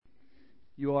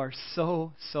You are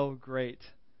so, so great.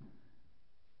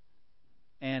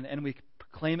 And we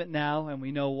proclaim it now, and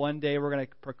we know one day we're going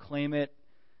to proclaim it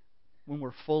when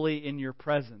we're fully in your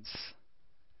presence.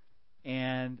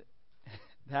 And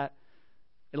that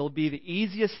it'll be the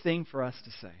easiest thing for us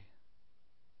to say.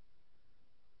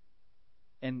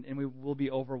 And we will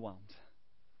be overwhelmed.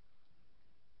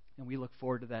 And we look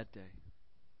forward to that day.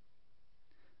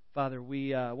 Father,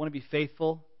 we want to be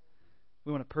faithful.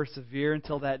 We want to persevere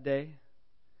until that day.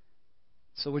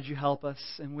 So would you help us,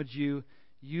 and would you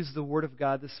use the Word of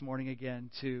God this morning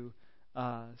again to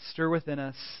stir within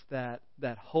us that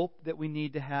hope that we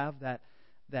need to have,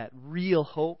 that real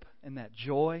hope and that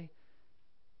joy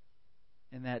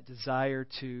and that desire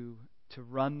to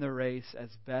run the race as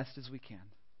best as we can.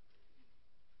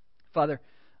 Father,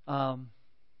 a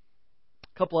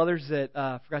couple others that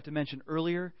I forgot to mention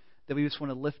earlier that we just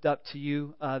want to lift up to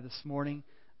you this morning.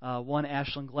 One,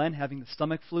 Ashlyn Glenn having the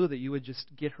stomach flu, that you would just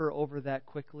get her over that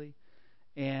quickly.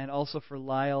 And also for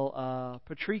Lyle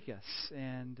Patricus,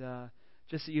 and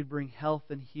just that you'd bring health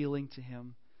and healing to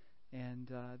him, and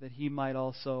that he might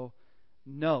also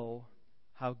know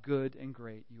how good and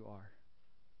great you are.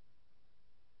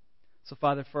 So,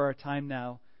 Father, for our time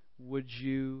now, would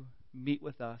you meet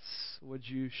with us? Would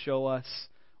you show us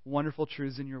wonderful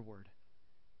truths in your word?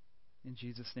 In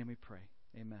Jesus' name we pray.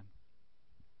 Amen.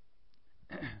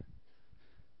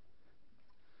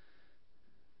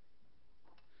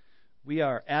 We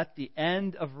are at the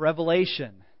end of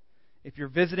Revelation. If you're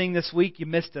visiting this week, you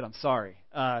missed it. I'm sorry.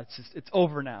 It's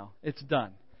over now. It's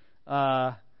done.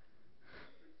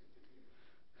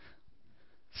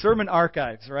 Sermon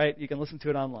archives, right? You can listen to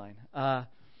it online. I'm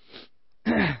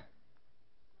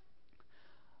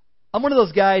one of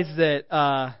those guys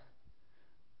that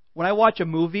when I watch a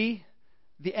movie,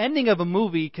 the ending of a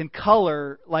movie can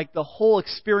color like the whole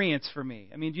experience for me.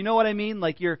 I mean, do you know what I mean?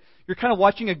 Like you're kind of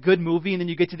watching a good movie and then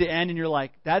you get to the end and you're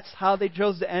like, that's how they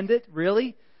chose to end it?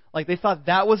 Really? Like they thought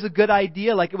that was a good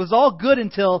idea? Like it was all good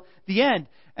until the end.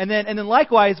 And then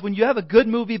likewise, when you have a good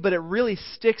movie but it really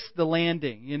sticks the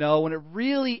landing, you know, when it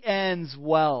really ends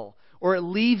well, or it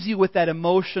leaves you with that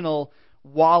emotional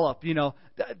wallop, you know,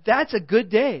 that's a good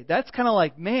day. That's kind of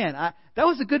like, man, that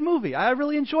was a good movie. I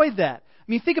really enjoyed that.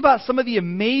 I mean, think about some of the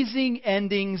amazing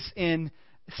endings in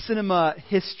cinema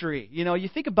history. You know, you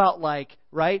think about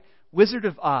right, Wizard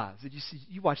of Oz.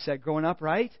 You watched that growing up,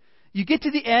 right? You get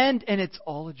to the end and it's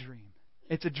all a dream.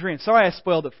 It's a dream. Sorry I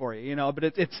spoiled it for you, you know, but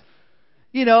it's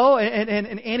you know,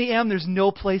 and Annie M, there's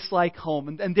no place like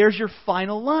home. And there's your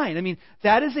final line. I mean,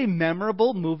 that is a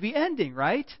memorable movie ending,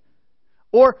 right?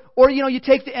 Or you know, you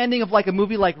take the ending of like a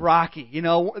movie like Rocky, you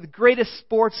know, the greatest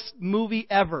sports movie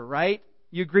ever, right?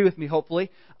 You agree with me, hopefully.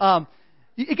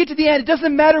 You get to the end. It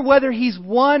doesn't matter whether he's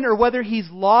won or whether he's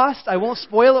lost. I won't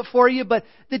spoil it for you, but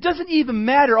it doesn't even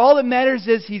matter. All that matters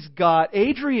is he's got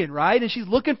Adrian, right? And she's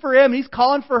looking for him, and he's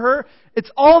calling for her. It's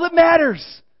all that matters.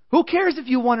 Who cares if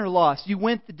you won or lost? You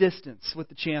went the distance with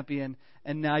the champion,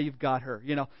 and now you've got her,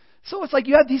 you know. So it's like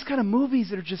you have these kind of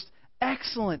movies that are just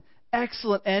excellent,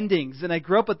 excellent endings. And I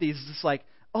grew up with these. It's just like,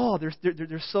 oh, they're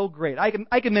so great. I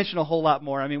can mention a whole lot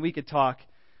more. I mean, we could talk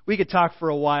for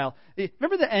a while.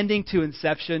 Remember the ending to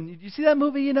Inception? Did you see that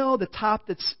movie, you know, the top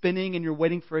that's spinning and you're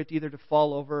waiting for it either to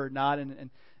fall over or not, and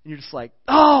you're just like,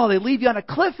 oh, they leave you on a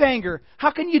cliffhanger.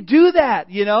 How can you do that,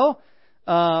 you know?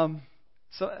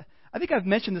 So I think I've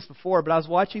mentioned this before, but I was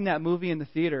watching that movie in the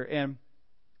theater, and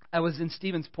I was in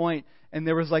Stevens Point, and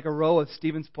there was like a row of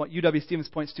UW Stevens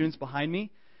Point students behind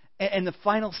me. And the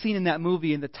final scene in that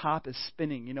movie, and the top is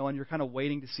spinning, you know, and you're kind of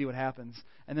waiting to see what happens.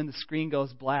 And then the screen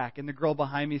goes black, and the girl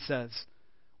behind me says,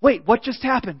 wait, what just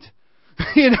happened?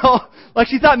 You know, like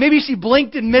she thought maybe she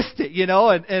blinked and missed it, you know,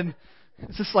 and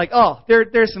it's just like, oh,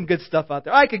 there's some good stuff out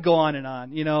there. I could go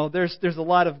on, you know. There's a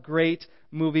lot of great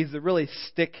movies that really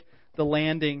stick the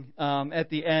landing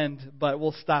at the end, but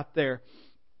we'll stop there.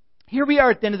 Here we are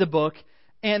at the end of the book.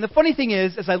 And the funny thing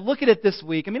is, as I look at it this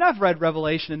week, I mean, I've read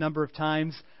Revelation a number of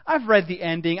times. I've read the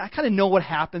ending. I kind of know what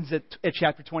happens at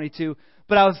chapter 22.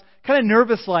 But I was kind of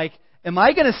nervous, like, am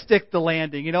I going to stick the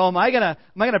landing? You know, am I going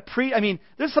to I mean,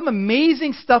 there's some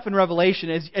amazing stuff in Revelation,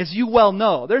 as you well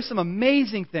know. There's some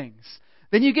amazing things.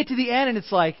 Then you get to the end, and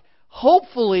it's like,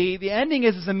 hopefully, the ending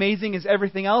is as amazing as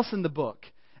everything else in the book.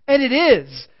 And it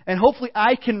is. And hopefully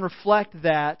I can reflect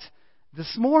that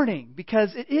this morning,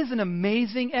 because it is an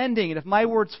amazing ending. And if my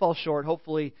words fall short,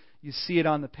 hopefully you see it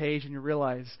on the page and you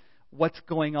realize what's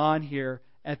going on here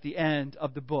at the end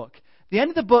of the book. The end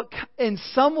of the book in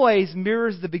some ways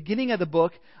mirrors the beginning of the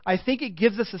book. I think it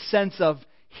gives us a sense of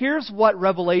here's what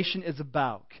Revelation is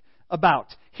about.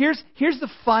 Here's the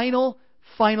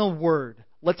final word.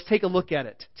 Let's take a look at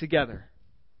it together.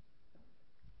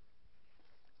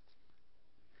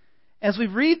 as we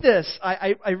read this,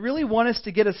 I really want us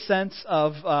to get a sense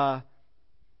of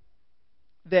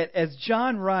that as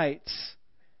John writes,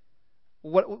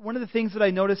 one of the things that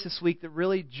I noticed this week that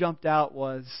really jumped out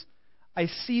was I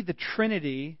see the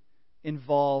Trinity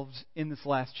involved in this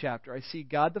last chapter. I see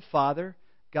God the Father,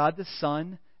 God the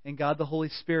Son, and God the Holy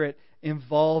Spirit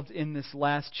involved in this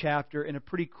last chapter in a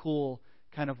pretty cool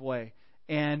kind of way.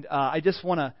 And I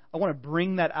want to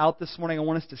bring that out this morning. I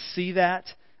want us to see that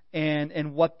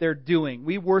and what they're doing.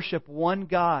 We worship one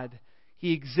God.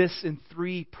 He exists in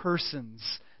three persons.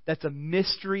 That's a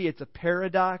mystery. It's a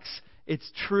paradox. It's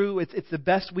true. It's the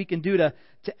best we can do to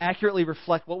accurately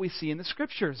reflect what we see in the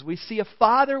Scriptures. We see a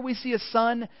Father, we see a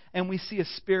Son, and we see a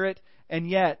Spirit, and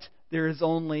yet there is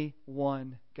only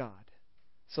one God.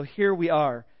 So here we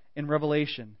are in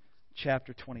Revelation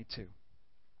chapter 22.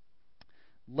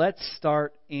 Let's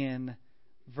start in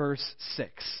verse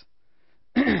 6.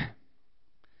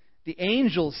 The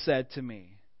angel said to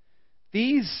me,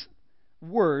 "These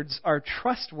words are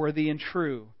trustworthy and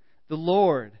true. The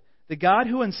Lord, the God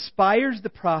who inspires the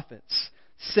prophets,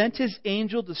 sent His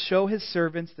angel to show His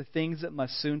servants the things that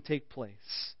must soon take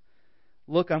place.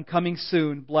 Look, I'm coming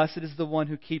soon. Blessed is the one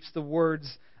who keeps the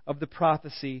words of the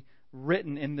prophecy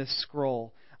written in this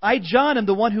scroll. I, John, am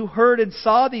the one who heard and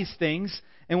saw these things,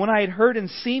 and when I had heard and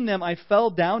seen them, I fell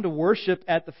down to worship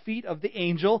at the feet of the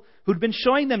angel who'd been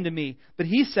showing them to me. But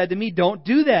he said to me, 'Don't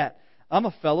do that. I'm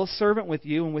a fellow servant with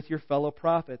you and with your fellow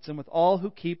prophets, and with all who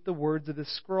keep the words of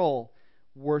this scroll.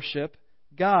 Worship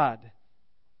God.'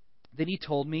 Then he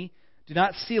told me, 'Do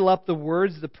not seal up the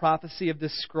words of the prophecy of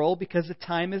this scroll, because the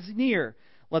time is near.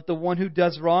 Let the one who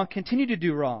does wrong continue to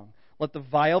do wrong. Let the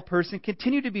vile person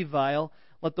continue to be vile.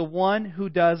 Let the one who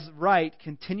does right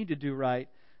continue to do right.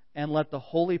 And let the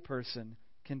holy person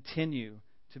continue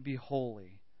to be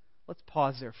holy.'" Let's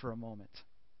pause there for a moment.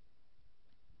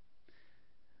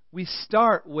 We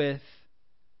start with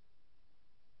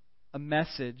a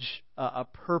message, a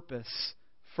purpose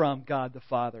from God the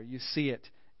Father. You see it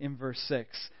in verse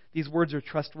 6. These words are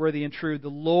trustworthy and true. The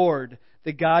Lord,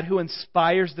 the God who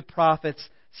inspires the prophets,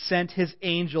 sent His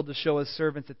angel to show His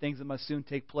servants the things that must soon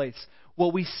take place.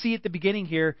 What we see at the beginning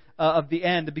here of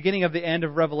the beginning of the end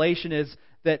of Revelation, is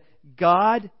that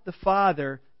God the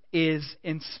Father is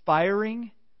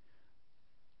inspiring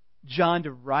John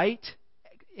to write,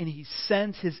 and He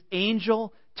sends His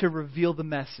angel to reveal the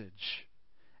message.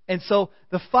 And so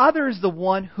the Father is the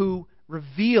one who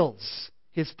reveals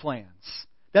His plans.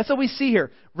 That's what we see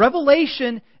here.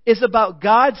 Revelation is about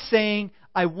God saying,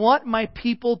 "I want my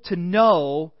people to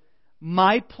know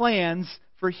my plans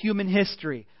for human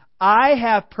history. I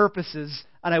have purposes,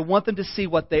 and I want them to see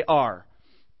what they are."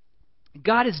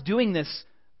 God is doing this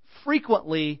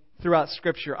frequently throughout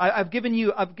Scripture. I've given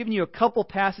you a couple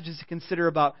passages to consider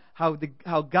about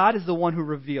how God is the one who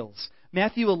reveals.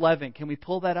 Matthew 11, can we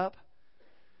pull that up?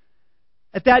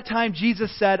 At that time,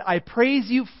 Jesus said, "I praise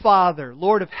you, Father,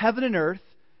 Lord of heaven and earth,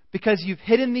 because you've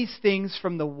hidden these things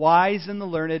from the wise and the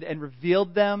learned and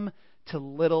revealed them to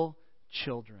little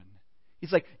children."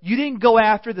 He's like, you didn't go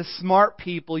after the smart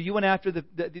people. You went after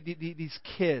these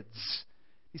kids,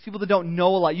 these people that don't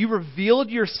know a lot. You revealed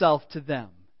yourself to them.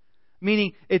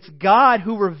 Meaning, it's God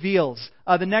who reveals.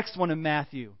 The next one in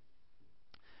Matthew.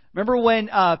 Remember when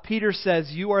Peter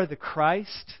says, "You are the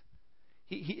Christ"?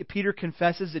 Peter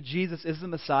confesses that Jesus is the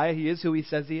Messiah. He is who He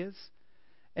says He is.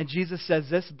 And Jesus says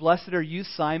this, "Blessed are you,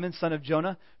 Simon, son of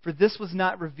Jonah, for this was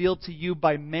not revealed to you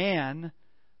by man,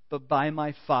 but by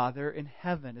my Father in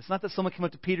heaven." It's not that someone came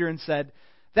up to Peter and said,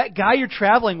 "That guy you're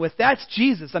traveling with, that's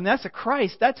Jesus. I mean, that's a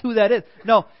Christ. That's who that is."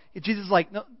 No, Jesus is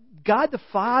like, no, God the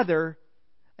Father.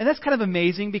 And that's kind of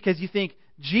amazing, because you think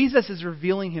Jesus is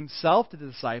revealing Himself to the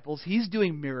disciples. He's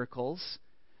doing miracles.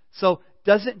 So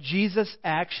doesn't Jesus'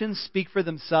 actions speak for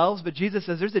themselves? But Jesus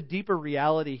says there's a deeper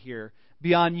reality here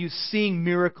beyond you seeing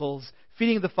miracles,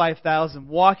 feeding the 5,000,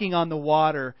 walking on the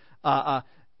water,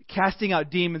 casting out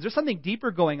demons. There's something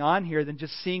deeper going on here than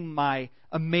just seeing my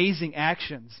amazing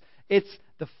actions. It's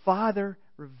the Father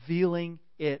revealing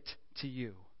it to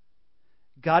you.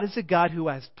 God is a God who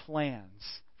has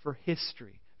plans for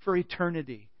history, for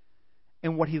eternity.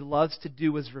 And what He loves to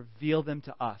do is reveal them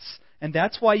to us. And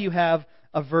that's why you have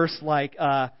a verse like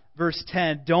verse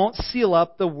 10, "Don't seal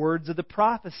up the words of the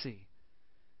prophecy,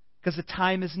 because the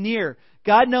time is near."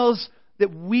 God knows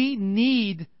that we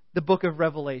need the book of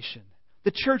Revelation.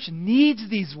 The church needs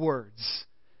these words.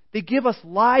 They give us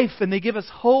life and they give us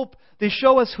hope. They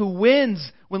show us who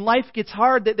wins when life gets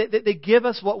hard. They give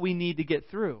us what we need to get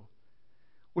through.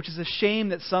 Which is a shame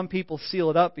that some people seal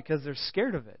it up because they're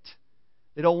scared of it.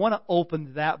 They don't want to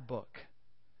open that book.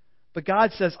 But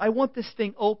God says, "I want this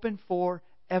thing open for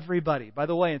everybody. By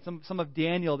the way, in some of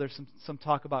Daniel, there's some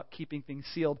talk about keeping things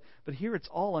sealed. But here it's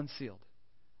all unsealed.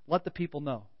 Let the people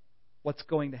know what's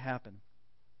going to happen.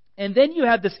 And then you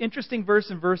have this interesting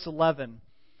verse in verse 11.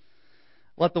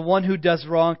 Let the one who does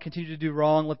wrong continue to do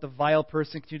wrong. Let the vile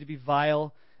person continue to be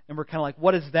vile. And we're kind of like,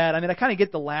 what is that? I mean, I kind of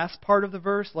get the last part of the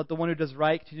verse. Let the one who does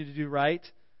right continue to do right.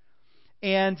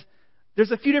 And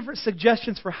there's a few different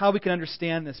suggestions for how we can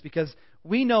understand this, because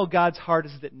we know God's heart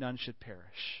is that none should perish.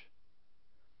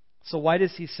 So why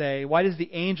does the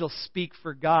angel speak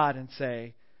for God and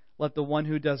say, let the one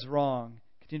who does wrong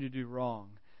continue to do wrong?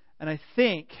 And I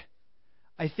think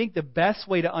the best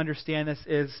way to understand this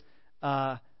is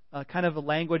kind of a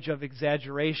language of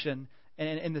exaggeration,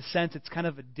 and in the sense it's kind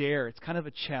of a dare, it's kind of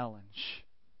a challenge.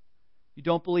 You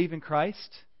don't believe in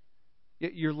Christ?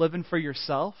 You're living for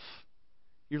yourself?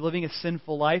 You're living a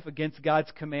sinful life against God's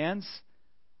commands?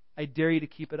 I dare you to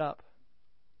keep it up.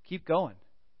 Keep going.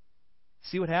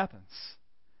 See what happens.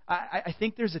 I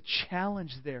think there's a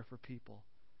challenge there for people.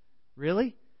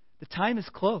 Really? The time is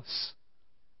close.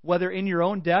 Whether in your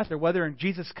own death or whether in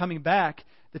Jesus coming back,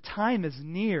 the time is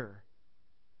near.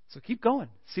 So keep going.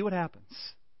 See what happens.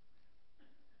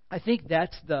 I think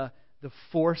that's the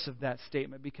force of that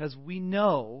statement, because we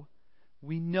know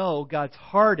God's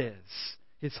heart is.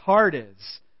 His heart is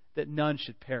that none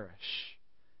should perish.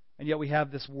 And yet we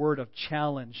have this word of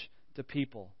challenge to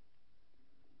people.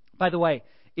 By the way,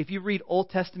 if you read Old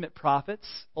Testament prophets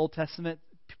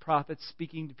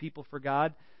speaking to people for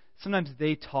God, sometimes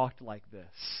they talked like this.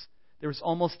 There was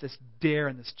almost this dare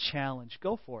and this challenge.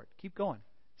 Go for it. Keep going.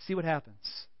 See what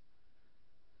happens.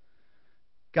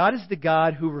 God is the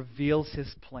God who reveals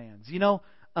His plans. You know,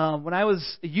 when I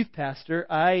was a youth pastor,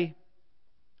 I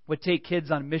would take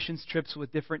kids on missions trips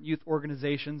with different youth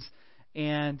organizations,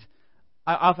 and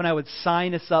I would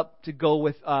sign us up to go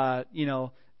with, the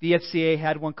FCA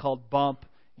had one called Bump.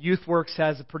 YouthWorks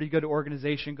has a pretty good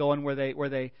organization going where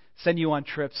they send you on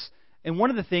trips. And one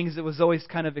of the things that was always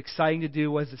kind of exciting to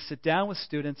do was to sit down with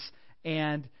students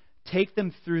and take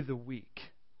them through the week.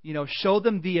 You know, show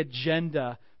them the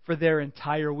agenda for their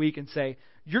entire week and say,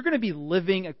 you're going to be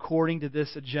living according to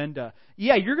this agenda.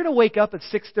 Yeah, you're going to wake up at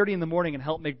 6:30 in the morning and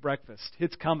help make breakfast.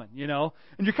 It's coming, you know.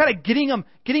 And you're kind of getting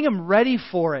them ready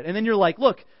for it. And then you're like,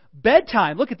 look,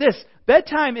 bedtime. Look at this.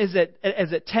 Bedtime is at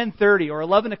 10:30 or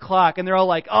 11 o'clock, and they're all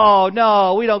like, oh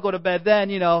no, we don't go to bed then,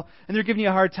 you know. And they're giving you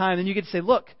a hard time. And you get to say,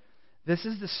 look, this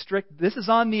is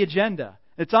on the agenda.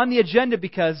 It's on the agenda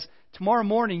because tomorrow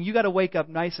morning you got to wake up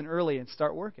nice and early and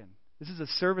start working. This is a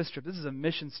service trip. This is a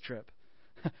missions trip.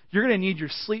 You're going to need your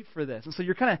sleep for this. And so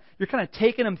you're kind of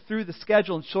taking them through the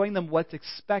schedule and showing them what's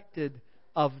expected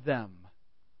of them.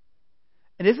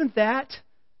 And isn't that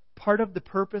part of the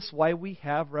purpose why we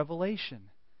have Revelation?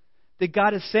 That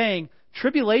God is saying,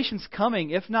 tribulation's coming,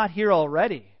 if not here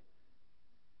already.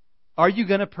 Are you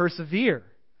going to persevere?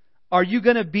 Are you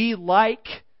going to be like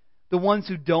the ones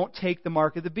who don't take the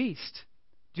mark of the beast?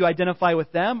 Do you identify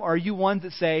with them? Or are you ones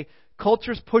that say,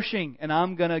 culture's pushing and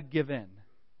I'm going to give in?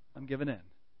 I'm giving in.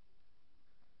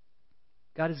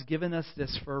 God has given us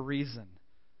this for a reason.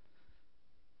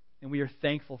 And we are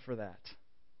thankful for that.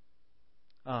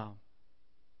 All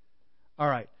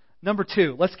right. Number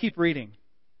 2. Let's keep reading.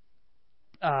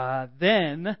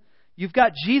 Then you've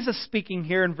got Jesus speaking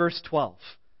here in verse 12.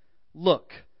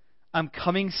 Look, I'm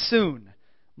coming soon.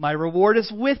 My reward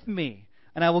is with me,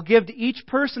 and I will give to each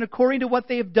person according to what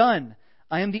they have done.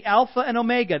 I am the Alpha and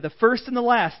Omega, the first and the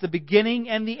last, the beginning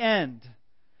and the end.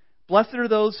 Blessed are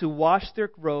those who wash their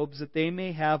robes, that they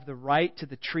may have the right to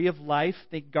the tree of life,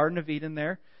 the Garden of Eden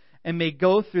there, and may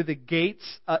go through the gates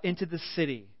into the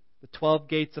city, the 12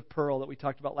 gates of pearl that we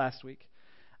talked about last week.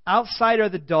 Outside are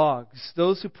the dogs,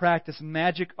 those who practice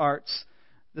magic arts,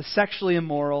 the sexually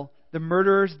immoral, the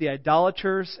murderers, the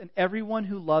idolaters, and everyone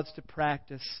who loves to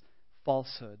practice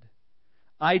falsehood.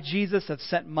 I, Jesus, have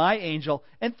sent my angel.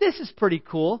 And this is pretty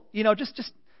cool. You know, just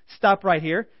stop right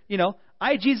here. You know,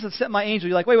 I, Jesus, have sent my angel.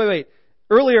 You're like, wait.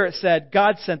 Earlier it said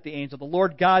God sent the angel. The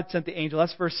Lord God sent the angel.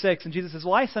 That's verse 6. And Jesus says,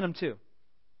 well, I sent him too.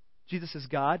 Jesus is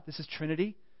God. This is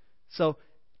Trinity. So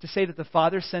to say that the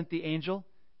Father sent the angel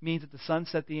means that the Son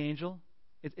sent the angel.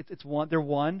 It's one. They're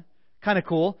one. Kind of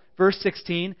cool. Verse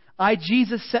 16. I,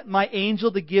 Jesus, sent my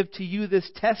angel to give to you this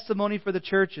testimony for the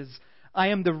churches. I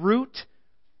am the root.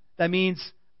 That means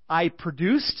I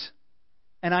produced,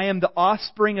 and I am the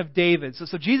offspring of David.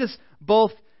 So Jesus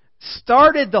both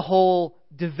started the whole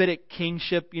Davidic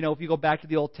kingship. You know, if you go back to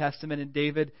the Old Testament and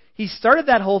David, he started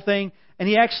that whole thing, and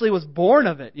he actually was born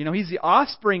of it. You know, he's the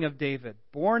offspring of David,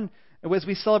 born as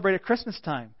we celebrate at Christmas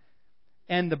time.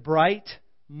 And the bright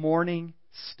morning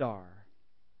star.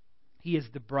 He is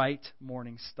the bright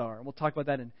morning star. And we'll talk about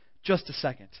that in just a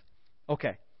second.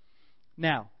 Okay.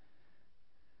 Now,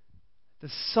 the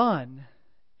Son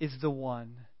is the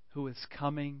one who is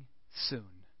coming soon.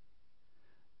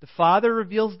 The Father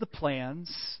reveals the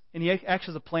plans, and He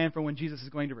actually has a plan for when Jesus is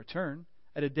going to return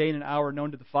at a day and an hour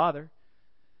known to the Father.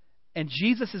 And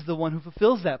Jesus is the one who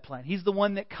fulfills that plan. He's the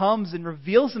one that comes and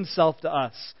reveals Himself to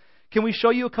us. Can we show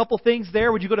you a couple things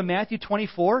there? Would you go to Matthew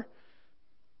 24?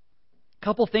 A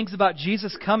couple things about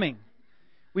Jesus coming.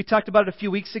 We talked about it a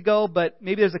few weeks ago, but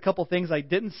maybe there's a couple things I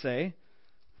didn't say.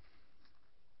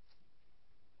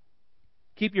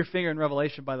 Keep your finger in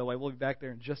Revelation, by the way. We'll be back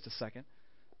there in just a second.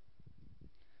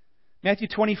 Matthew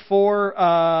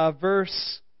 24,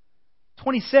 verse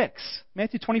 26.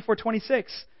 Matthew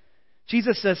 24:26.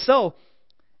 Jesus says, "So,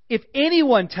 if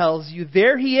anyone tells you,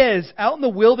 'There He is, out in the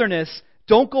wilderness,'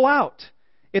 don't go out.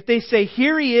 If they say,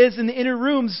 'Here He is in the inner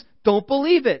rooms,' don't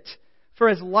believe it. For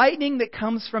as lightning that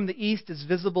comes from the east is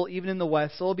visible even in the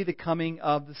west, so will be the coming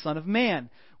of the Son of Man."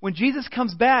 When Jesus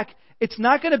comes back, it's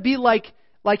not going to be like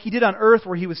He did on earth,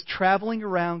 where He was traveling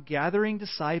around, gathering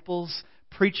disciples,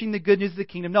 preaching the good news of the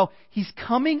kingdom. No, He's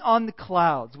coming on the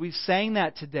clouds. We sang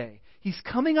that today. He's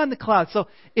coming on the clouds. So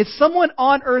if someone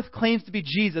on earth claims to be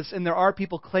Jesus, and there are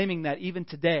people claiming that even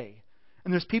today,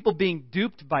 and there's people being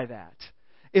duped by that.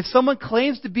 If someone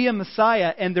claims to be a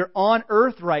Messiah and they're on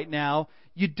earth right now,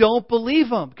 you don't believe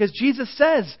them. Because Jesus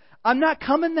says, I'm not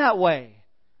coming that way.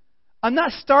 I'm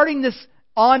not starting this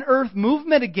on earth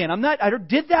movement again. I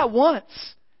did that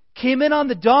once. Came in on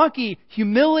the donkey,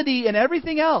 humility and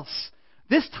everything else.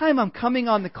 This time I'm coming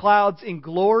on the clouds in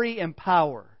glory and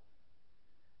power.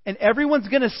 And everyone's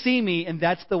going to see me, and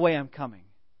that's the way I'm coming.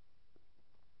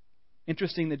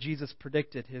 Interesting that Jesus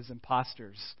predicted His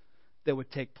imposters that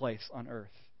would take place on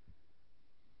earth.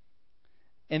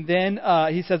 And then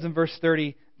He says in verse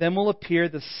 30, "Then will appear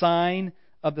the sign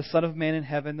of the Son of Man in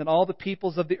heaven. Then all the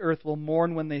peoples of the earth will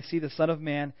mourn when they see the Son of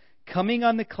Man coming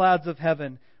on the clouds of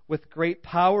heaven with great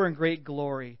power and great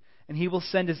glory. And He will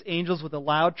send His angels with a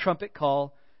loud trumpet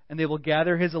call, and they will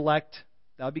gather His elect,"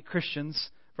 that would be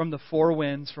Christians, "from the four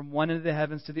winds, from one end of the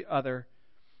heavens to the other."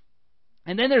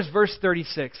 And then there's verse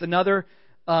 36, another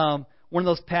one of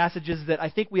those passages that I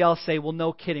think we all say, well,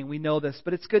 no kidding, we know this,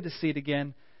 but it's good to see it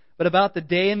again. "But about the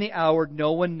day and the hour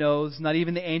no one knows, not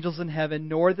even the angels in heaven,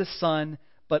 nor the Son,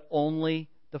 but only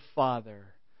the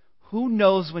Father." Who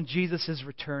knows when Jesus is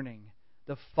returning?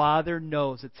 The Father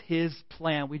knows. It's His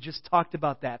plan. We just talked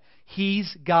about that.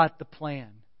 He's got the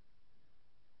plan.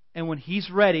 And when He's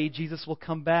ready, Jesus will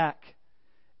come back.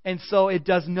 And so it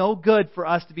does no good for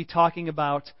us to be talking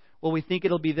about, well, we think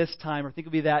it'll be this time or think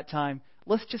it'll be that time.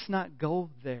 Let's just not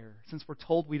go there, since we're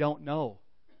told we don't know.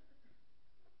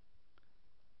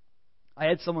 I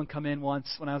had someone come in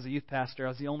once when I was a youth pastor. I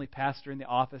was the only pastor in the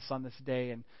office on this day,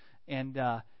 and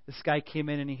this guy came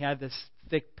in and he had this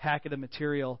thick packet of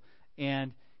material,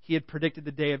 and he had predicted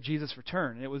the day of Jesus'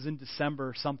 return. And it was in December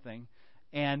or something.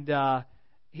 And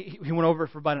he went over it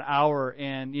for about an hour,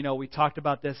 and we talked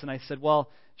about this, and I said, well,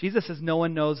 Jesus says no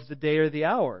one knows the day or the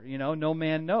hour. No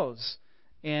man knows.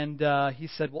 And he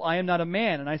said, well, I am not a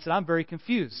man. And I said, I'm very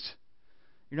confused.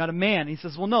 You're not a man. He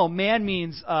says, well, no, man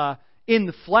means in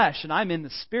the flesh, and I'm in the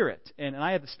Spirit, and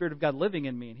I have the Spirit of God living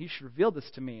in me, and He should reveal this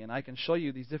to me, and I can show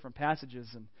you these different passages,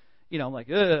 and I'm like,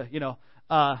 and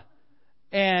I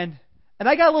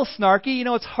got a little snarky.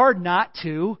 It's hard not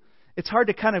to. It's hard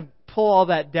to kind of pull all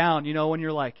that down, when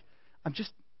you're like, I'm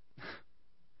just.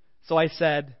 So I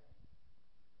said,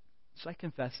 should I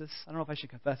confess this? I don't know if I should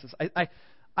confess this.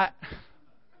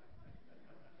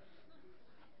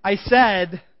 I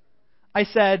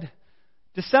said,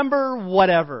 December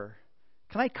whatever.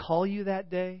 Can I call you that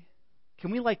day?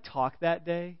 Can we talk that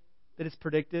day that it's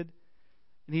predicted?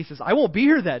 And he says, I won't be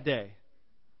here that day.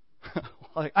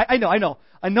 I know.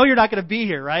 I know you're not going to be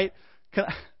here, right?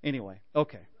 Anyway,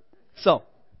 okay. So,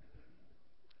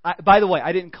 by the way,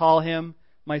 I didn't call him.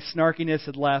 My snarkiness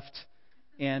had left,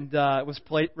 and it was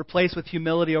replaced with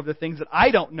humility over the things that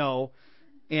I don't know.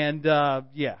 And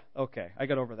okay, I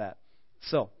got over that.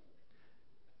 So,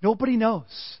 nobody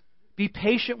knows. Be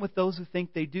patient with those who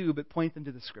think they do, but point them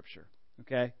to the Scripture.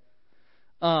 Okay?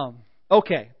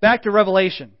 Okay, back to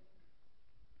Revelation.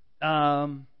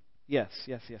 Yes.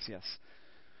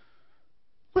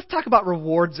 Let's talk about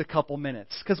rewards a couple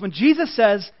minutes. Because when Jesus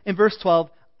says in verse 12,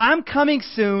 I'm coming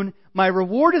soon, my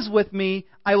reward is with me,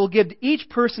 I will give to each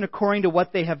person according to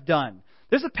what they have done.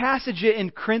 There's a passage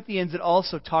in Corinthians that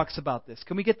also talks about this.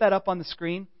 Can we get that up on the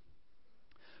screen?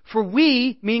 For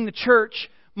we, meaning the church,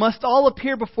 must all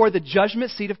appear before the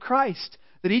judgment seat of Christ,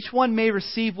 that each one may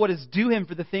receive what is due him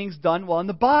for the things done while in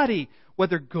the body,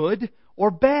 whether good or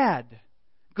bad.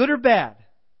 Good or bad.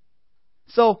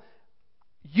 So,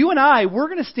 you and I, we're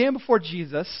going to stand before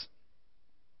Jesus,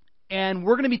 and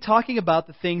we're going to be talking about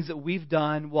the things that we've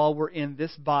done while we're in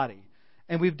this body.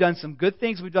 And we've done some good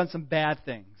things, we've done some bad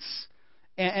things.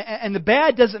 And the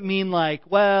bad doesn't mean like,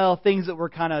 well, things that were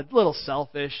kind of a little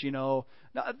selfish, you know.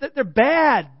 No, they're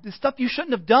bad. The stuff you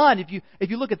shouldn't have done.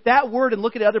 If you look at that word and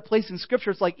look at other places in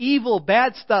Scripture, it's like evil,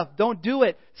 bad stuff. Don't do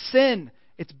it. Sin.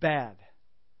 It's bad.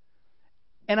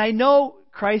 And I know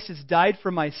Christ has died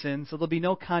for my sins, so there'll be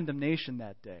no condemnation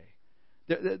that day.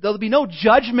 There'll be no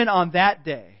judgment on that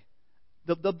day.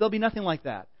 There'll be nothing like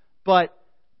that. But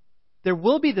there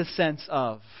will be the sense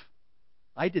of,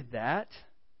 I did that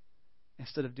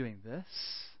instead of doing this.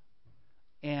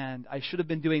 And I should have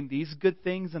been doing these good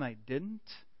things and I didn't.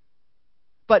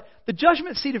 But the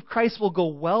judgment seat of Christ will go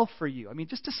well for you. I mean,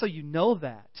 just so you know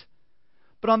that.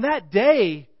 But on that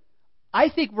day, I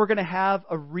think we're going to have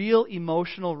a real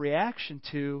emotional reaction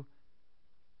to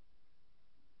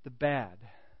the bad.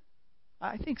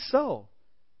 I think so.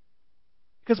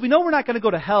 Because we know we're not going to go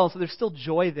to hell, so there's still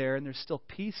joy there and there's still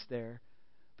peace there.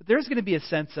 But there's going to be a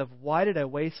sense of, why did I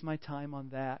waste my time on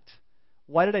that?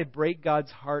 Why did I break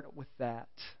God's heart with that?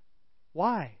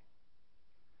 Why?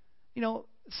 You know,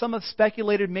 some have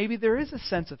speculated maybe there is a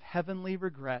sense of heavenly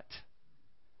regret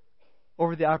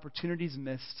over the opportunities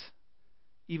missed,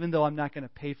 even though I'm not going to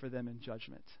pay for them in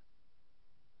judgment.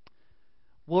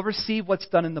 We'll receive what's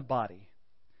done in the body.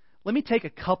 Let me take a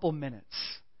couple minutes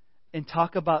and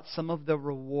talk about some of the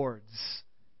rewards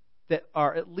that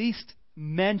are at least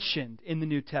mentioned in the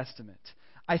New Testament.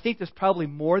 I think there's probably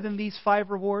more than these 5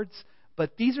 rewards,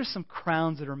 but these are some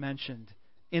crowns that are mentioned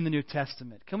in the New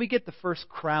Testament. Can we get the first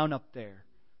crown up there?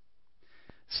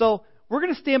 So we're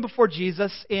going to stand before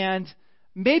Jesus, and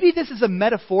maybe this is a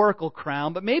metaphorical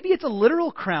crown, but maybe it's a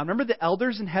literal crown. Remember the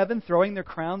elders in heaven throwing their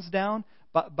crowns down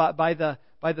by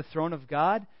the throne of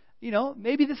God? You know,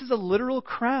 maybe this is a literal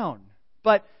crown.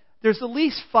 But there's at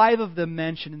least 5 of them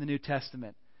mentioned in the New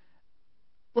Testament.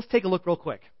 Let's take a look real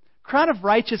quick. Crown of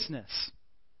righteousness.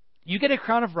 You get a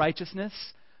crown of righteousness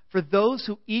for those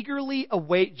who eagerly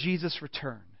await Jesus'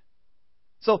 return.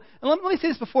 So, and let me say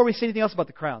this before we say anything else about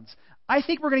the crowns. I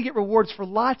think we're going to get rewards for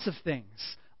lots of things.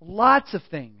 Lots of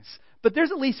things. But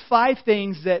there's at least 5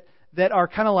 things that are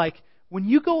kind of like, when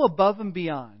you go above and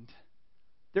beyond,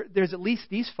 there's at least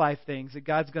these 5 things that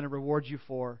God's going to reward you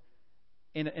for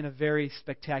in a very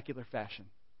spectacular fashion.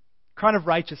 Crown of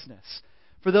righteousness.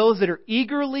 For those that are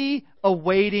eagerly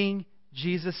awaiting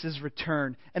Jesus'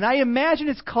 return. And I imagine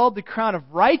it's called the crown of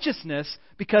righteousness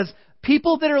because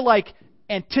people that are like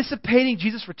anticipating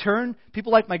Jesus' return,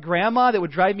 people like my grandma that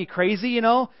would drive me crazy, you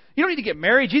know. You don't need to get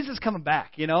married. Jesus is coming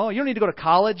back, you know. You don't need to go to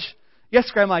college. Yes,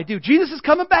 Grandma, I do. Jesus is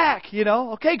coming back, you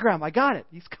know. Okay, Grandma, I got it.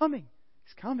 He's coming.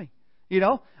 He's coming, you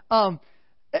know.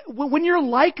 When you're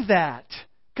like that,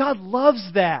 God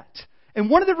loves that. And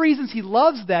one of the reasons He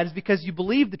loves that is because you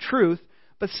believe the truth.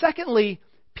 But secondly,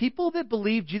 people that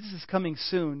believe Jesus is coming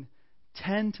soon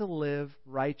tend to live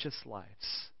righteous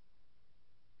lives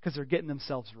because they're getting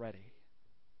themselves ready.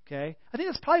 Okay? I think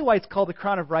that's probably why it's called the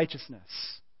crown of righteousness.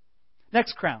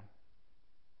 Next crown.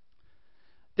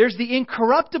 There's the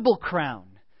incorruptible crown.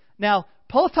 Now,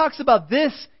 Paul talks about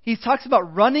this. He talks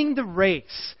about running the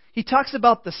race. He talks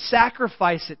about the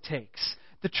sacrifice it takes,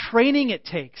 the training it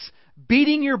takes,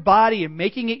 beating your body and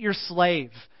making it your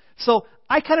slave. So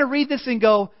I kind of read this and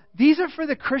go, these are for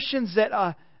the Christians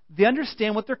that they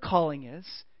understand what their calling is.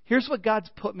 Here's what God's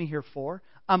put me here for.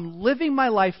 I'm living my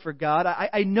life for God.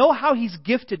 I know how He's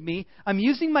gifted me. I'm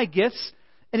using my gifts,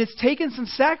 and it's taken some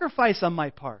sacrifice on my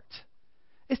part.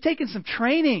 It's taken some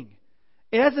training.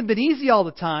 It hasn't been easy all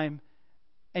the time,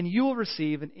 and you will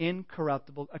receive an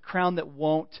incorruptible, a crown that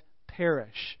won't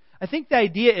perish. I think the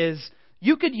idea is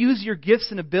you could use your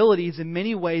gifts and abilities in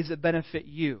many ways that benefit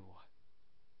you.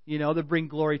 You know, that bring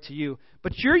glory to you.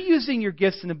 But you're using your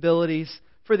gifts and abilities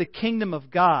for the kingdom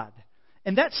of God.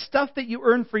 And that stuff that you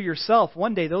earn for yourself,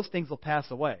 one day those things will pass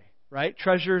away, right?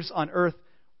 Treasures on earth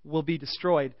will be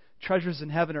destroyed. Treasures in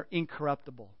heaven are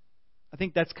incorruptible. I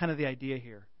think that's kind of the idea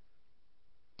here.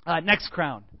 Next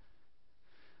crown.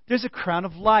 There's a crown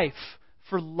of life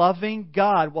for loving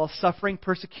God while suffering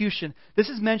persecution. This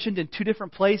is mentioned in 2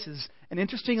 different places. And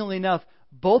interestingly enough,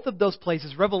 both of those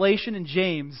places, Revelation and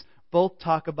James, both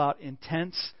talk about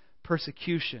intense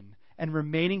persecution and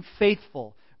remaining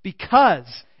faithful. Because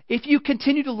if you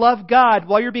continue to love God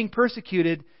while you're being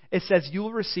persecuted, it says you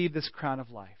will receive this crown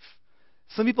of life.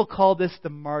 Some people call this the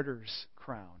martyr's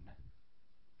crown.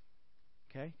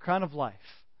 Okay? Crown of life.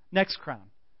 Next crown.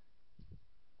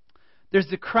 There's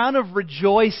the crown of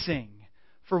rejoicing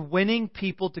for winning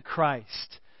people to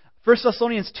Christ. 1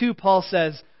 Thessalonians 2, Paul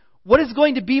says, what is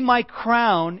going to be my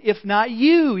crown if not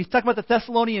you? He's talking about the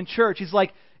Thessalonian church. He's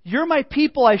like, you're my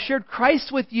people. I shared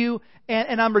Christ with you,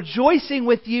 and I'm rejoicing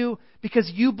with you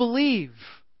because you believe.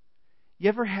 You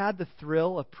ever had the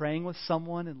thrill of praying with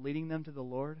someone and leading them to the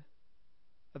Lord?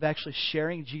 Of actually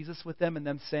sharing Jesus with them and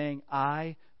them saying,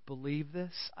 I believe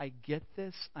this, I get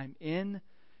this, I'm in.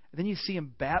 And then you see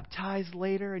them baptized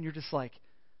later and you're just like,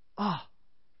 oh,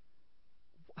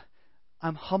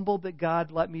 I'm humbled that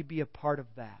God let me be a part of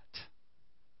that.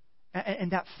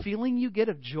 And that feeling you get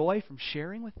of joy from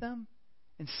sharing with them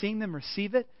and seeing them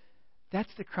receive it,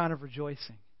 that's the crown of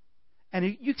rejoicing.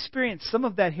 And you experience some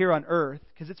of that here on earth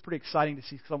because it's pretty exciting to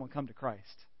see someone come to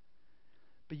Christ.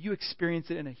 But you experience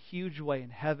it in a huge way in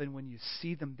heaven when you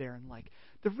see them there and like,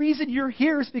 the reason you're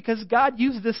here is because God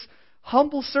used this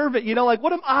humble servant. You know, like,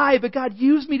 what am I? But God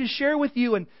used me to share with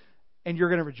you, and you're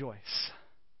going to rejoice.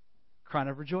 Crown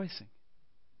of rejoicing.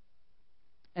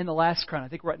 And the last crown, I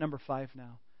think we're at number 5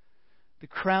 now. The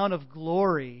crown of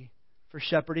glory for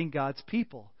shepherding God's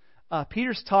people.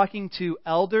 Peter's talking to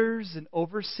elders and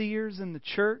overseers in the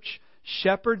church,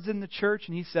 shepherds in the church,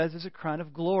 and he says there's a crown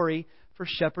of glory for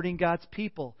shepherding God's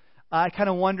people. I kind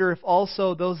of wonder if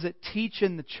also those that teach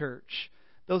in the church,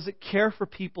 those that care for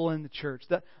people in the church,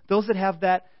 those that have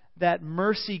that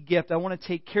mercy gift, I want to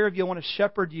take care of you, I want to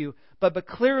shepherd you. But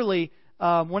clearly,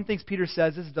 one of the things Peter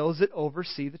says is those that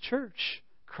oversee the church.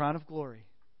 Crown of glory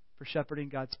for shepherding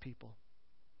God's people.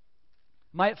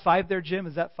 Am I at 5 there, Jim?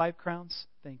 Is that 5 crowns?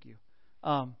 Thank you.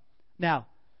 Now,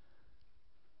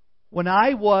 when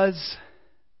I was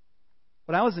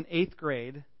in 8th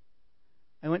grade,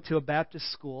 I went to a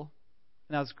Baptist school,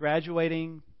 and I was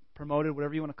graduating, promoted,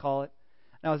 whatever you want to call it.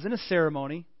 And I was in a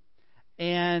ceremony,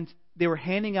 and they were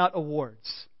handing out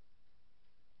awards.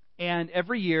 And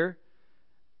every year,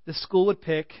 the school would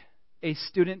pick a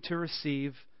student to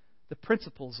receive the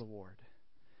Principal's Award.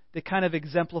 That kind of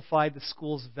exemplified the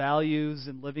school's values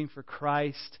and living for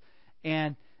Christ.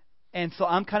 And so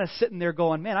I'm kind of sitting there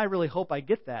going, man, I really hope I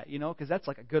get that, because that's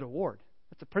like a good award.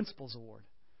 That's a Principal's Award.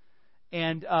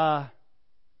 And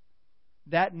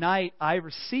that night, I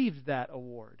received that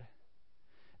award.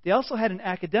 They also had an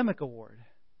academic award.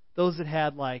 Those that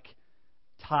had, like,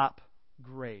 top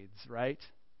grades, right?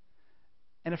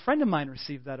 And a friend of mine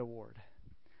received that award.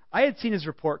 I had seen his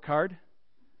report card.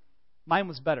 Mine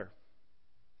was better.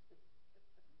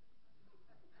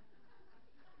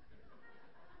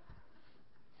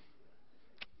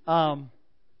 In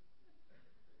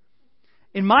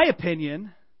my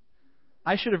opinion,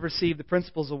 I should have received the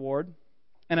Principal's Award,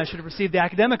 and I should have received the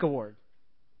academic award.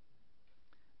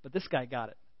 But this guy got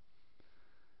it.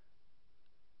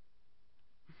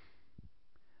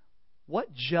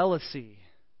 What jealousy,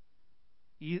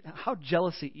 how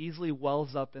jealousy easily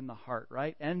wells up in the heart,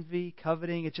 right? Envy,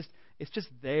 coveting, it's just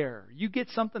there. You get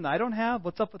something I don't have,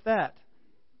 what's up with that?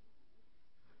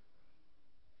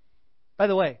 By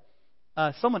the way,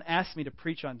 someone asked me to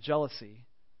preach on jealousy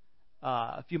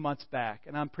a few months back,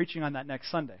 and I'm preaching on that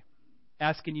next Sunday.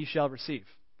 Ask and you shall receive.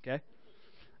 Okay?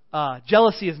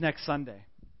 Jealousy is next Sunday.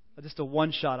 Just a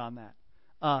one-shot on that.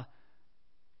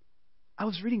 I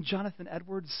was reading Jonathan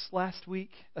Edwards last week,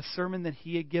 a sermon that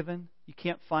he had given. You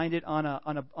can't find it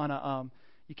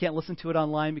you can't listen to it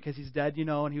online because he's dead,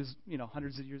 and he was,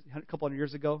 hundreds of years, a couple hundred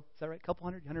years ago. Is that right? A couple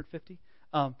hundred, 150?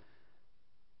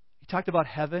 He talked about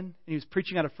heaven, and he was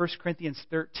preaching out of 1 Corinthians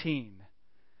 13.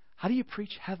 How do you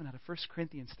preach heaven out of 1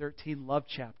 Corinthians 13, love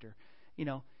chapter?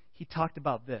 He talked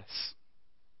about this.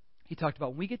 He talked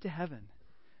about when we get to heaven,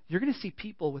 you're going to see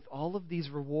people with all of these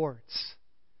rewards.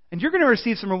 And you're going to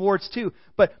receive some rewards too.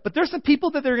 But there's some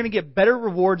people that are going to get better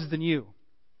rewards than you.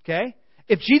 Okay?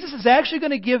 If Jesus is actually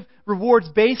going to give rewards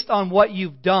based on what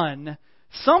you've done,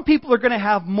 some people are going to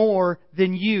have more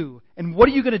than you. And what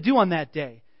are you going to do on that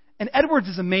day? And Edwards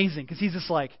is amazing because he's just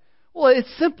like, well,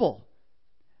 it's simple.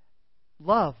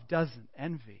 Love doesn't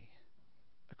envy,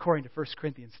 according to 1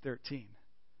 Corinthians 13.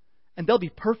 And there'll be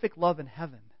perfect love in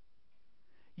heaven.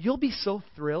 You'll be so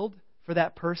thrilled for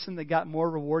that person that got more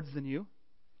rewards than you.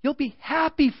 You'll be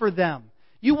happy for them.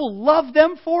 You will love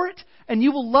them for it, and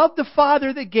you will love the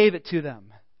Father that gave it to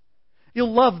them.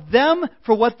 You'll love them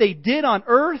for what they did on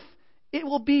earth. It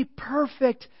will be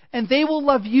perfect, and they will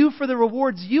love you for the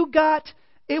rewards you got.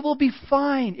 It will be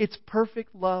fine. It's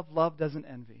perfect love. Love doesn't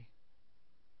envy.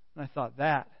 And I thought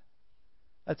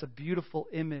that's a beautiful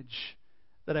image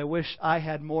that I wish I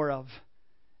had more of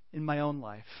in my own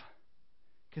life.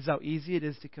 Because how easy it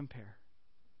is to compare.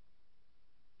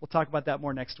 We'll talk about that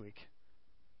more next week.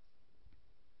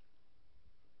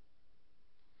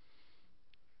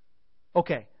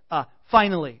 Okay.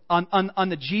 Finally, on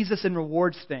the Jesus and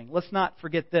rewards thing, let's not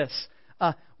forget this.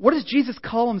 What does Jesus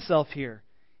call himself here?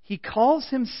 He calls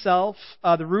himself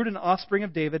the root and offspring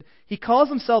of David. He calls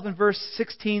himself in verse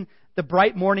 16 the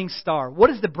bright morning star. What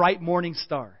is the bright morning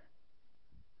star?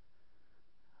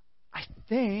 I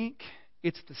think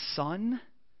it's the sun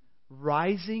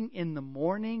rising in the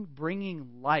morning,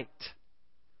 bringing light.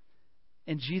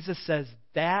 And Jesus says,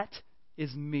 that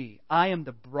is me. I am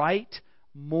the bright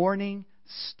morning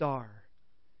star.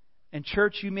 And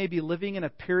church, you may be living in a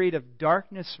period of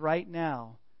darkness right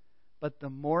now, but the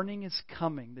morning is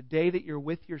coming. The day that you're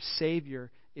with your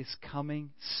Savior is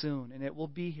coming soon, and it will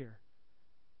be here.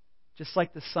 Just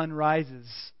like the sun rises,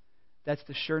 that's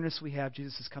the sureness we have.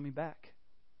 Jesus is coming back.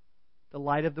 The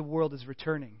light of the world is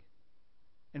returning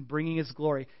and bringing His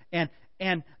glory. And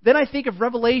then I think of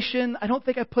Revelation. I don't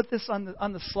think I put this on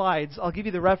the slides. I'll give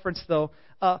you the reference, though.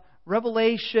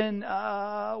 Revelation,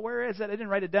 where is it? I didn't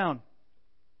write it down.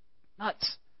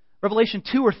 Nuts. Revelation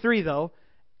 2 or 3, though.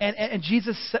 And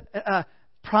Jesus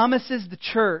promises the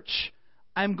church,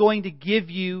 I'm going to give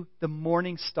you the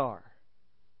morning star.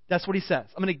 That's what He says.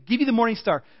 I'm going to give you the morning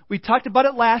star. We talked about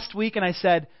it last week, and I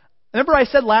said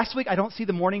last week, I don't see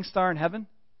the morning star in heaven?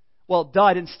 Well,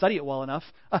 I didn't study it well enough.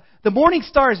 The morning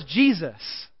star is Jesus.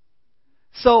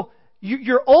 So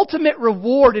your ultimate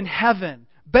reward in heaven,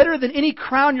 better than any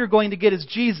crown you're going to get, is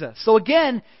Jesus. So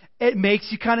again, it makes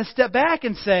you kind of step back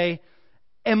and say,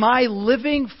 am I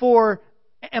looking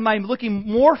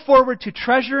more forward to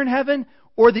treasure in heaven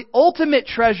or the ultimate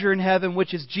treasure in heaven,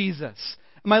 which is Jesus?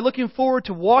 Am I looking forward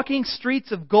to walking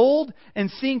streets of gold and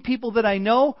seeing people that I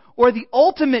know, or the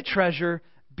ultimate treasure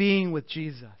being with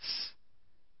Jesus?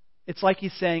 It's like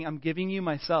He's saying, I'm giving you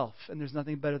myself, and there's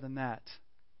nothing better than that.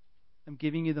 I'm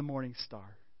giving you the morning star.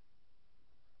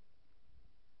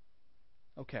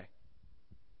 Okay.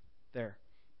 There.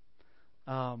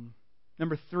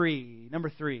 Number three.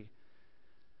 The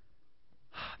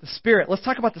Spirit. Let's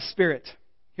talk about the Spirit.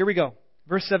 Here we go.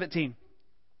 Verse 17.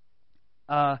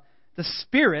 The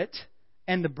Spirit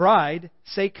and the bride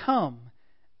say, come.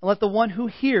 And let the one who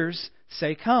hears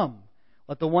say, come.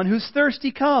 Let the one who's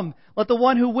thirsty come. Let the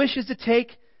one who wishes to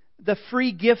take the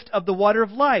free gift of the water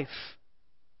of life.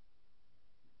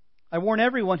 I warn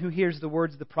everyone who hears the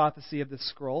words of the prophecy of this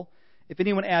scroll. If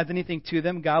anyone adds anything to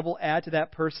them, God will add to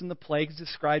that person the plagues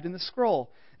described in the scroll.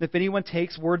 And if anyone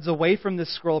takes words away from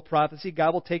this scroll of prophecy,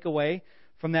 God will take away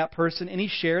from that person any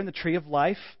share in the tree of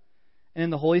life and in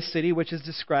the holy city which is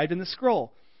described in the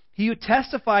scroll. He who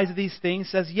testifies of these things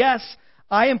says, yes,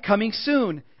 I am coming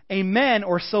soon. Amen,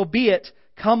 or so be it.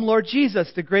 Come, Lord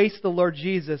Jesus. The grace of the Lord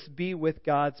Jesus be with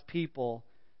God's people.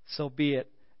 So be it.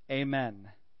 Amen.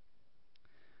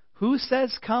 Who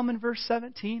says come in verse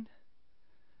 17?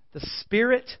 The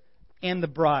Spirit and the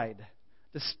bride.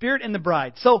 The Spirit and the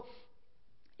bride. So,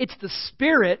 it's the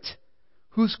Spirit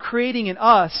who's creating in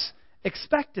us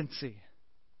expectancy.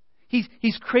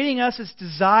 He's creating us this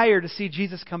desire to see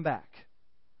Jesus come back.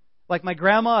 Like my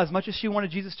grandma, as much as she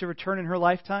wanted Jesus to return in her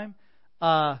lifetime,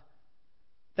 that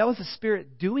was the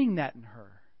Spirit doing that in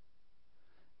her.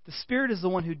 The Spirit is the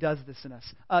one who does this in us.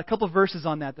 A couple of verses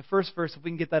on that. The first verse, if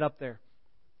we can get that up there.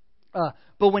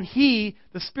 But when He,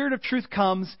 the Spirit of truth,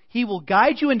 comes, He will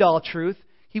guide you into all truth.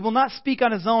 He will not speak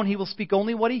on His own. He will speak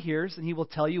only what He hears, and He will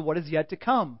tell you what is yet to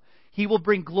come. He will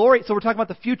bring glory. So we're talking about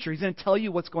the future. He's going to tell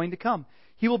you what's going to come.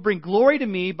 He will bring glory to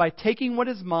me by taking what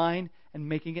is mine and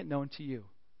making it known to you.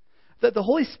 The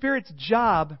Holy Spirit's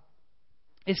job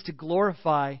is to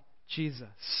glorify Jesus.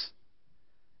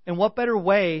 And what better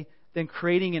way than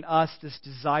creating in us this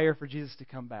desire for Jesus to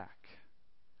come back?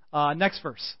 Next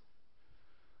verse.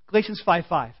 Galatians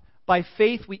 5:5. By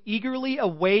faith we eagerly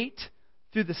await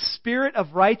through the Spirit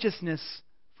of righteousness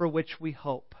for which we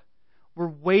hope. We're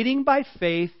waiting by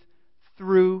faith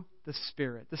through the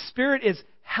Spirit. The Spirit is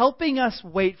helping us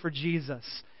wait for Jesus.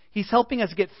 He's helping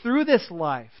us get through this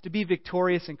life to be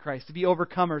victorious in Christ, to be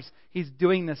overcomers. He's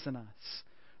doing this in us.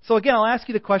 So again, I'll ask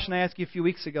you the question I asked you a few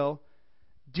weeks ago.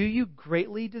 Do you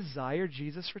greatly desire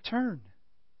Jesus' return?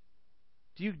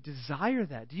 Do you desire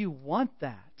that? Do you want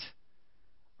that?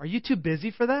 Are you too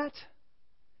busy for that?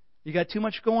 You got too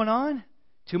much going on?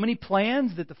 Too many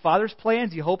plans that the Father's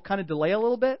plans you hope kind of delay a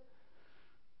little bit?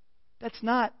 That's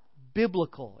not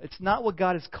biblical. It's not what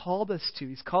God has called us to.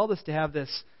 He's called us to have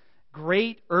this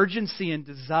great urgency and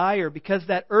desire, because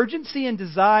that urgency and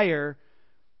desire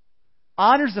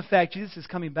honors the fact Jesus is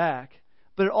coming back,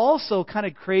 but it also kind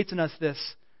of creates in us this,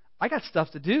 I got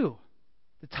stuff to do.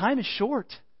 The time is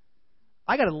short.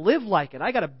 I got to live like it.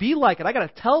 I got to be like it. I got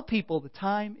to tell people the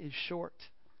time is short.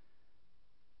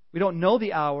 We don't know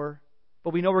the hour,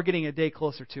 but we know we're getting a day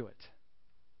closer to it.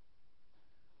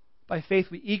 By faith,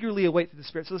 we eagerly await through the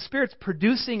Spirit. So the Spirit's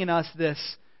producing in us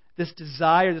this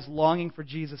desire, this longing for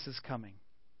Jesus' coming.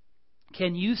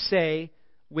 Can you say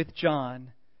with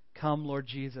John, "Come, Lord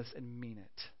Jesus," and mean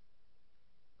it?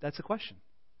 That's a question.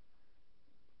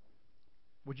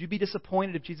 Would you be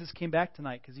disappointed if Jesus came back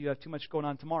tonight because you have too much going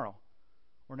on tomorrow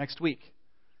or next week?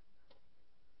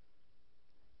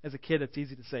 As a kid, it's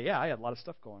easy to say, yeah, I had a lot of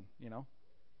stuff going, a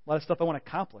lot of stuff I want to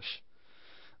accomplish.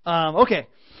 Okay.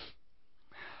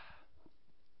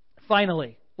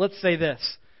 Finally, let's say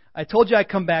this. I told you I'd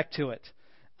come back to it.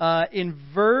 In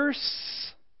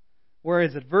verse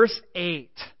 8.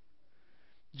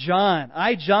 John,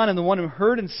 John, am the one who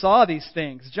heard and saw these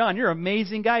things. John, you're an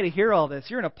amazing guy to hear all this.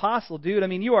 You're an apostle, dude. I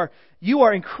mean, you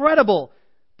are incredible.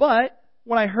 But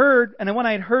when I had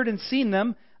heard and seen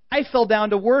them, I fell down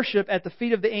to worship at the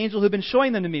feet of the angel who'd been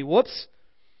showing them to me. Whoops.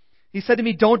 He said to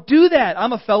me, "Don't do that.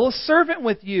 I'm a fellow servant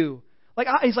with you."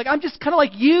 He's like, I'm just kind of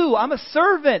like you. I'm a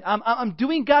servant. I'm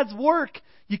doing God's work.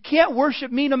 You can't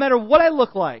worship me no matter what I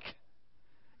look like.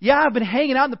 Yeah, I've been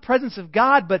hanging out in the presence of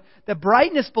God, but the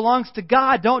brightness belongs to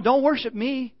God. Don't worship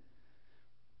me.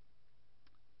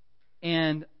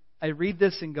 And I read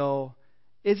this and go,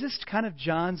 is this kind of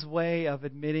John's way of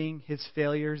admitting his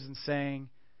failures and saying,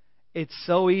 it's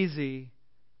so easy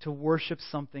to worship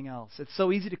something else. It's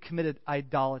so easy to commit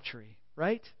idolatry,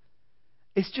 right?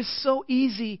 It's just so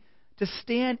easy to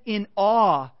stand in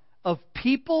awe of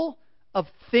people, of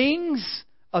things,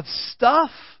 of stuff,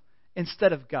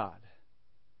 instead of God.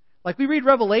 Like we read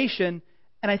Revelation,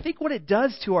 and I think what it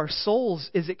does to our souls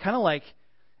is it kind of like,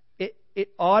 it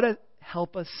ought to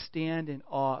help us stand in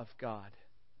awe of God,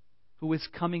 who is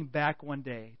coming back one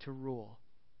day to rule.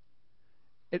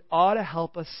 It ought to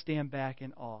help us stand back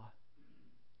in awe.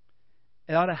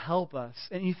 It ought to help us.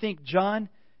 And you think, John,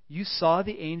 you saw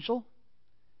the angel?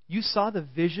 You saw the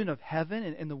vision of heaven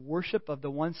and the worship of the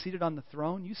one seated on the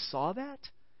throne? You saw that?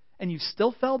 And you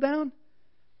still fell down?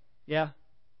 Yeah.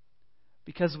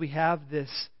 Because we have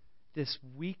this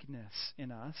weakness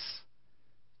in us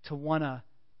to want to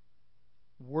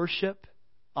worship,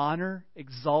 honor,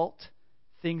 exalt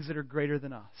things that are greater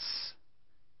than us.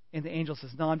 And the angel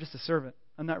says, no, I'm just a servant.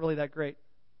 I'm not really that great.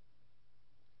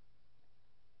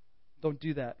 Don't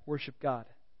do that. Worship God.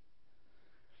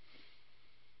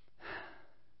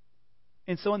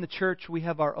 And so in the church, we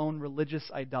have our own religious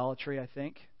idolatry, I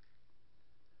think.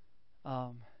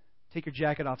 Take your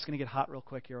jacket off. It's going to get hot real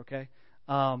quick here, okay?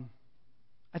 I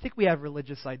think we have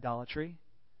religious idolatry.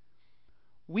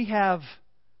 We have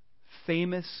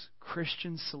famous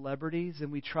Christian celebrities,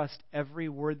 and we trust every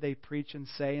word they preach and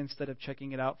say instead of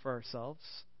checking it out for ourselves.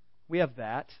 We have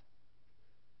that.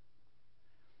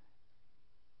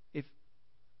 If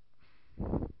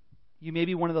you may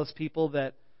be one of those people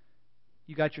that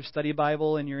you got your study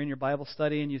Bible and you're in your Bible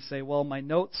study and you say, well, my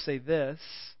notes say this.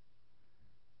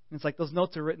 And it's like those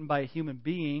notes are written by a human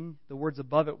being. The words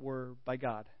above it were by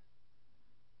God.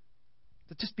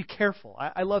 So just be careful.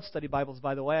 I love study Bibles,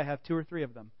 by the way. I have 2 or 3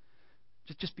 of them.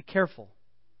 Just be careful.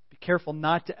 Be careful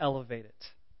not to elevate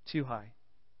it too high.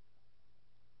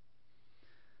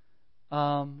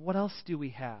 What else do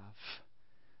we have?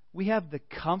 We have the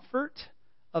comfort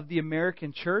of the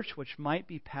American church, which might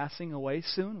be passing away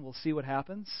soon. We'll see what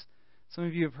happens. Some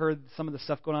of you have heard some of the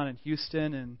stuff going on in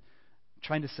Houston and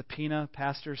trying to subpoena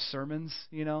pastors' sermons,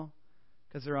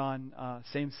 because they're on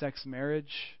same-sex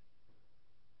marriage.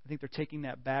 I think they're taking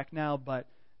that back now. But,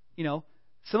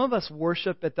 some of us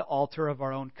worship at the altar of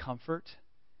our own comfort.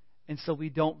 And so we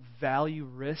don't value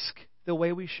risk the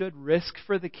way we should. Risk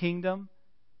for the kingdom.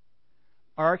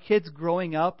 Are our kids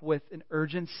growing up with an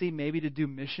urgency maybe to do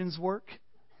missions work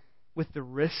with the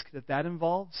risk that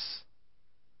involves?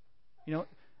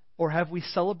 Or have we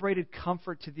celebrated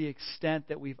comfort to the extent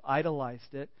that we've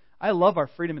idolized it? I love our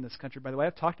freedom in this country, by the way.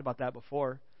 I've talked about that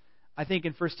before. I think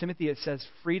in 1 Timothy it says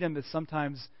freedom is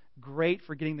sometimes great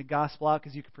for getting the gospel out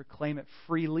because you can proclaim it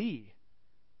freely.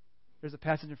 There's a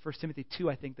passage in 1 Timothy 2,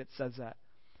 I think, that says that.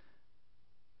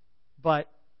 But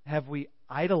have we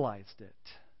idolized it?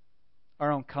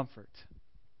 Our own comfort.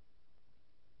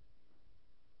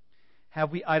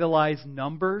 Have we idolized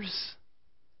numbers?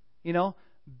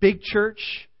 Big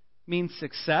church means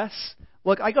success.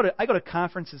 Look, I go to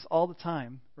conferences all the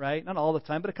time, right? Not all the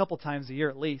time, but a couple times a year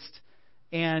at least.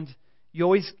 And you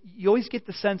always get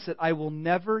the sense that I will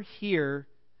never hear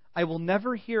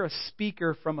a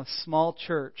speaker from a small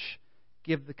church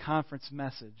give the conference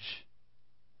message.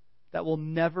 That will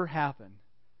never happen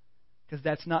because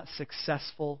that's not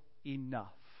successful enough.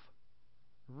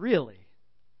 Really.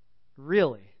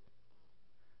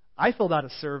 I filled out a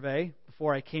survey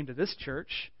before I came to this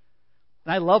church.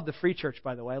 And I love the Free Church,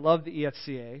 by the way. I love the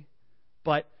EFCA.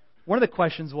 But One of the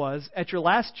questions was, at your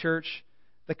last church,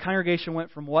 the congregation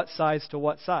went from what size to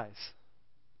what size?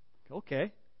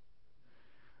 Okay.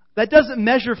 That doesn't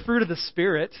measure fruit of the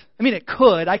Spirit. I mean, it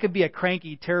could. I could be a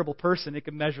cranky, terrible person. It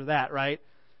could measure that, right?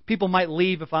 People might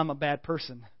leave if I'm a bad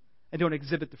person and don't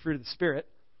exhibit the fruit of the Spirit.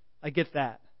 I get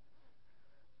that.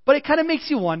 But it kind of makes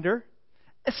you wonder.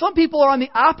 Some people are on the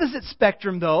opposite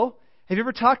spectrum, though. Have you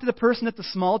ever talked to the person at the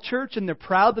small church and they're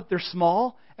proud that they're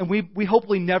small and we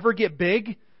hopefully never get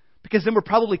big because then we're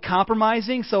probably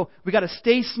compromising, so we got to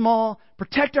stay small,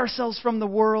 protect ourselves from the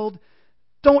world,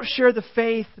 don't share the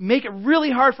faith, make it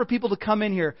really hard for people to come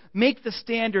in here, make the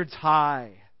standards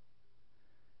high.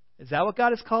 Is that what God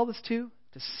has called us to?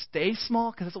 To stay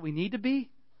small because that's what we need to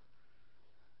be?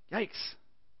 Yikes.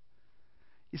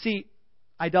 You see,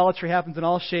 idolatry happens in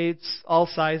all shades, all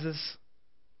sizes.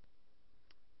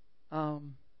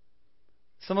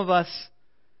 Some of us,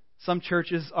 some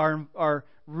churches are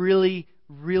really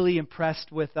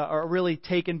impressed with, are really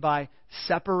taken by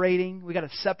separating. We got to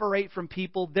separate from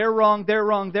people. They're wrong, they're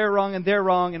wrong, they're wrong, and they're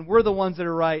wrong, and we're the ones that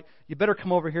are right. You better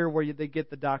come over here where they get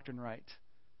the doctrine right.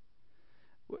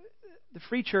 The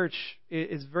Free Church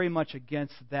is very much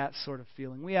against that sort of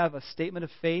feeling. We have a statement of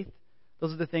faith.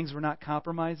 Those are the things we're not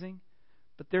compromising.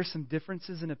 But there's some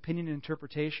differences in opinion and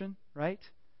interpretation, right?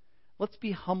 Let's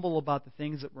be humble about the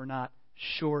things that we're not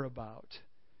sure about.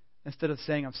 Instead of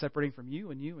saying, I'm separating from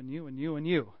you and you and you and you and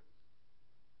you.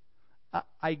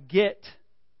 I get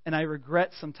and I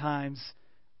regret sometimes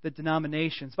that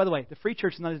denominations... By the way, the Free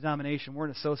Church is not a denomination. We're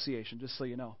an association, just so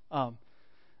you know.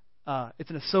 It's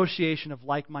an association of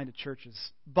like-minded churches.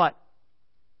 But,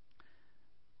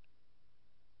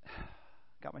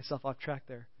 got myself off track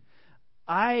there.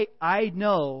 I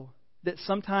know that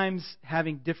sometimes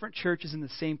having different churches in the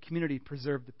same community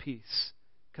preserve the peace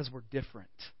because we're different,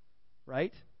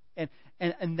 right?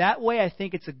 And that way I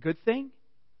think it's a good thing.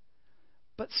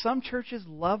 But some churches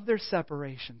love their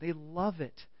separation. They love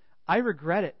it. I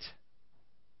regret it.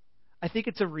 I think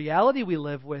it's a reality we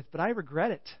live with, but I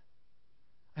regret it.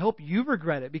 I hope you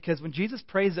regret it, because when Jesus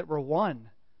prays that we're one,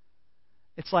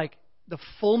 it's like the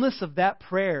fullness of that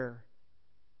prayer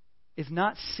is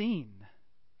not seen.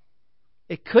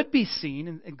 It could be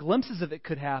seen, and glimpses of it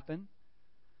could happen.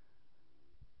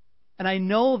 And I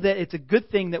know that it's a good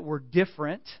thing that we're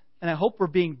different, and I hope we're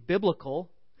being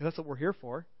biblical, because that's what we're here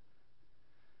for.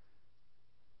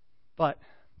 But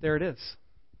there it is.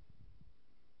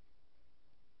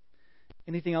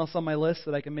 Anything else on my list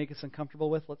that I can make us uncomfortable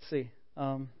with? Let's see.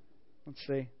 Let's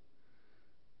see.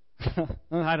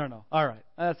 I don't know. All right.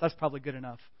 That's probably good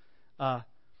enough.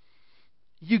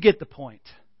 You get the point.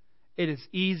 It is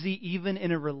easy, even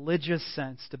in a religious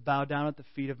sense, to bow down at the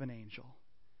feet of an angel.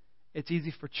 It's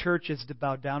easy for churches to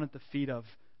bow down at the feet of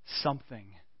something.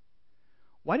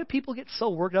 Why do people get so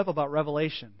worked up about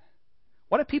Revelation?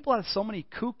 Why do people have so many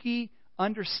kooky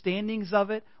understandings of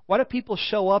it? Why do people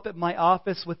show up at my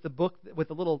office with the book, with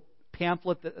a little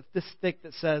pamphlet this thick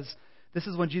that says, this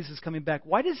is when Jesus is coming back?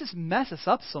 Why does this mess us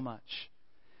up so much?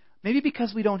 Maybe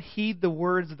because we don't heed the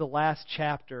words of the last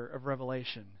chapter of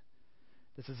Revelation.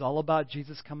 This is all about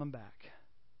Jesus coming back.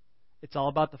 It's all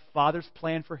about the Father's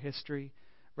plan for history.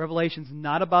 Revelation's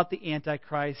not about the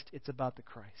Antichrist, it's about the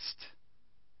Christ.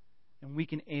 And we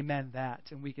can amen that,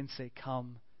 and we can say,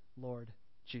 come, Lord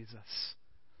Jesus.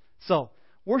 So,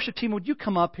 worship team, would you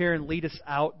come up here and lead us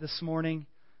out this morning?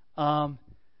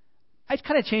 I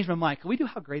kind of changed my mind. Can we do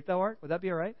How Great Thou Art? Would that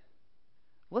be all right?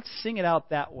 Let's sing it out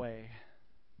that way.